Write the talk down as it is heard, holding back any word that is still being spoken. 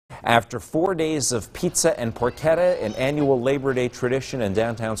After 4 days of pizza and porchetta, an annual Labor Day tradition in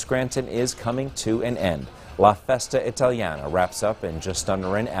downtown Scranton is coming to an end. La Festa Italiana wraps up in just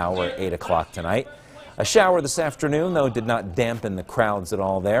under an hour at 8 o'clock tonight. A shower this afternoon, though, did not dampen the crowds at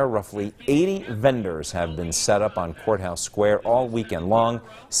all there. Roughly 80 vendors have been set up on Courthouse Square all weekend long,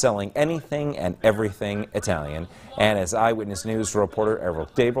 selling anything and everything Italian. And as Eyewitness News reporter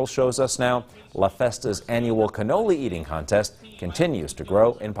Eric Dable shows us now, La Festa's annual cannoli eating contest continues to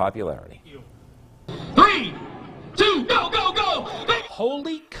grow in popularity. 3, 2, go, go, go!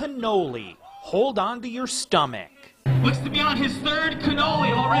 Holy cannoli. Hold on to your stomach. Looks to be on his third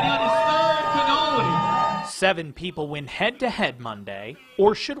cannoli, already on his third cannoli. 7 people went head-to-head Monday,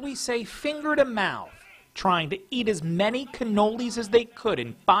 or should we say finger-to-mouth, trying to eat as many cannolis as they could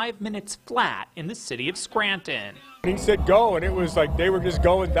in 5 minutes flat in the city of Scranton. He said go, and it was like they were just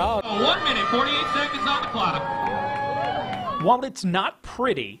going down. 1 minute, 48 seconds on the clock. While it's not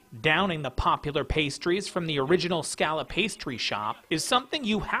pretty, downing the popular pastries from the original Scala pastry shop is something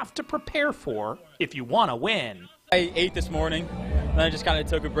you have to prepare for if you want to win. I ate this morning, and I just kind of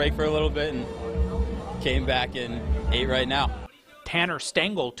took a break for a little bit and came back and ate right now. Tanner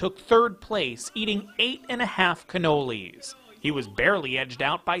Stengel took 3rd place, eating 8.5 cannolis. He was barely edged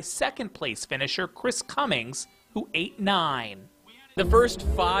out by 2nd place finisher Chris Cummings, who ate 9. The first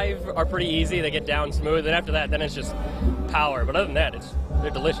 5 are pretty easy, they get down smooth, and after that, then it's just power. But other than that,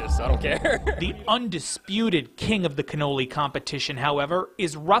 they're delicious, so I don't care. The undisputed king of the cannoli competition, however,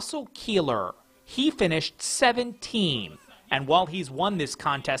 is Russell Keeler. He finished 17, and while he's won this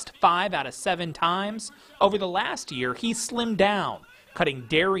contest 5 out of 7 times, over the last year he slimmed down, cutting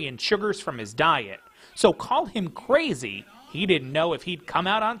dairy and sugars from his diet. So call him crazy, he didn't know if he'd come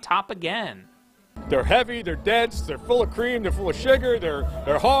out on top again. They're heavy, they're dense, they're full of cream, they're full of sugar,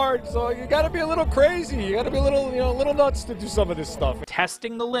 they're hard, so you gotta be a little crazy, you gotta be a little, a little nuts to do some of this stuff.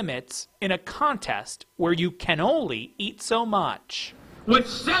 Testing the limits in a contest where you can only eat so much. With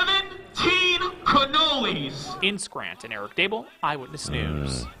 17 cannolis. In Scranton, Eric Dable, Eyewitness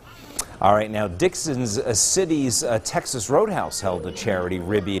News. All right, now Dixon's City's Texas Roadhouse held a charity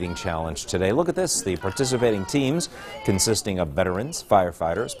rib eating challenge today. Look at this. The participating teams, consisting of veterans,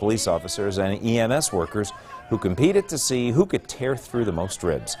 firefighters, police officers, and EMS workers, who competed to see who could tear through the most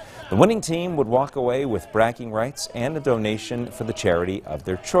ribs. The winning team would walk away with bragging rights and a donation for the charity of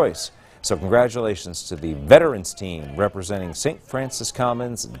their choice. So congratulations to the veterans team representing St. Francis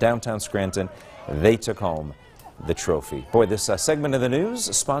Commons, downtown Scranton. They took home the trophy. Boy, this segment of the news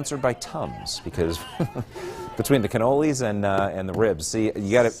is sponsored by Tums, because between the cannolis and the ribs, see,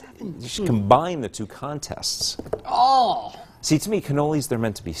 you should combine the 2 contests. Oh! See, to me, cannolis, they're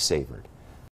meant to be savored.